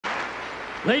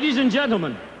Ladies and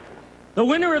gentlemen, the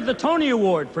winner of the Tony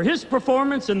Award for his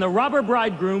performance in The Robber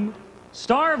Bridegroom,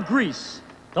 star of Grease,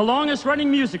 the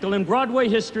longest-running musical in Broadway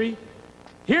history,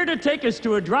 here to take us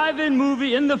to a drive-in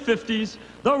movie in the 50s,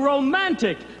 the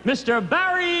romantic Mr.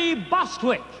 Barry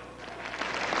Bostwick.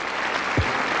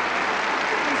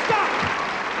 Stop!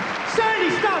 Sandy,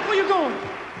 stop! Where you going?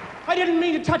 I didn't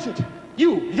mean to touch it.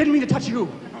 You didn't mean to touch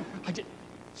you. I did.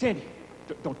 Sandy,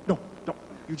 don't.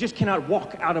 You just cannot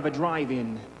walk out of a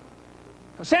drive-in.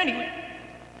 Sandy!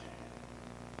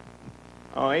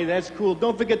 Oh, hey, that's cool.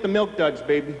 Don't forget the milk duds,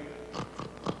 baby.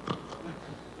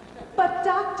 But,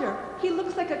 Doctor, he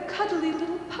looks like a cuddly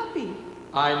little puppy.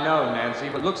 I know, Nancy,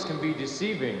 but looks can be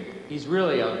deceiving. He's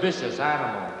really a vicious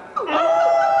animal.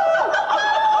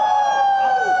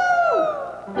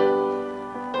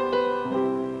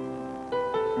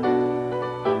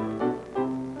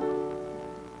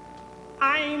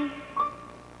 I'm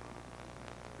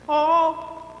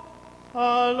all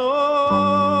alone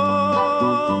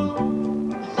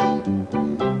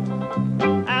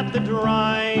at the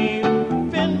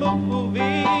drive-in movie.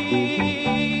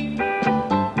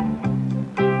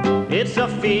 It's a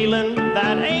feeling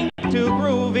that ain't too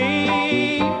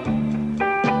groovy.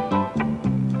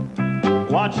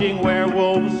 Watching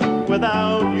werewolves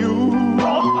without you.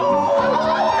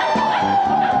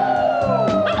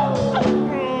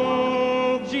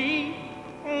 Gee,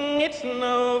 it's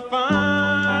no fun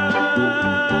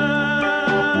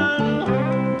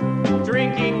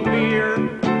drinking beer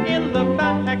in the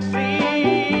back seat.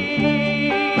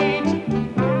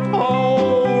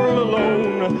 All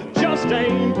alone just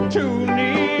ain't too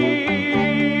neat.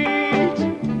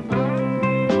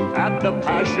 At the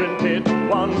passion pit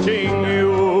wanting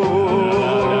you.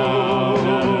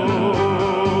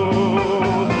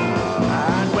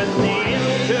 And when the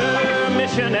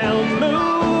intermission elf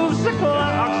moves the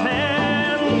clock's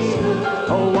hands,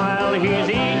 oh, while he's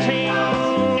eating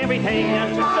everything that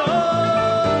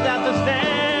goes at the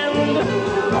stand,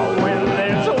 oh, when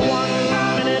there's 1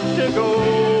 minute to go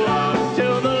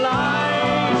till the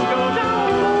lights go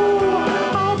down,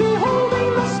 I'll be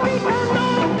holding the speaker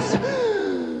notes,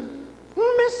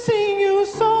 missing you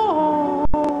so.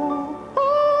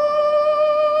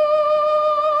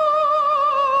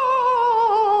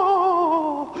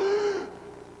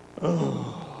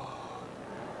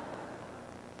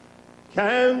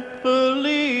 Can't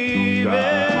believe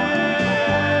it.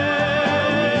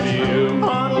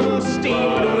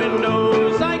 Unsteamed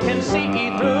windows I can see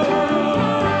through.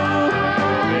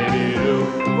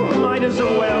 Might as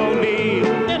well be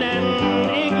in an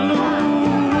igloo.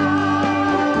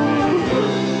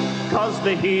 'Cause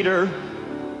the heater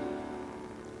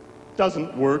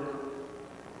doesn't work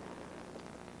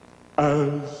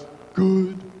as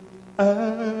good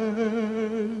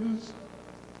as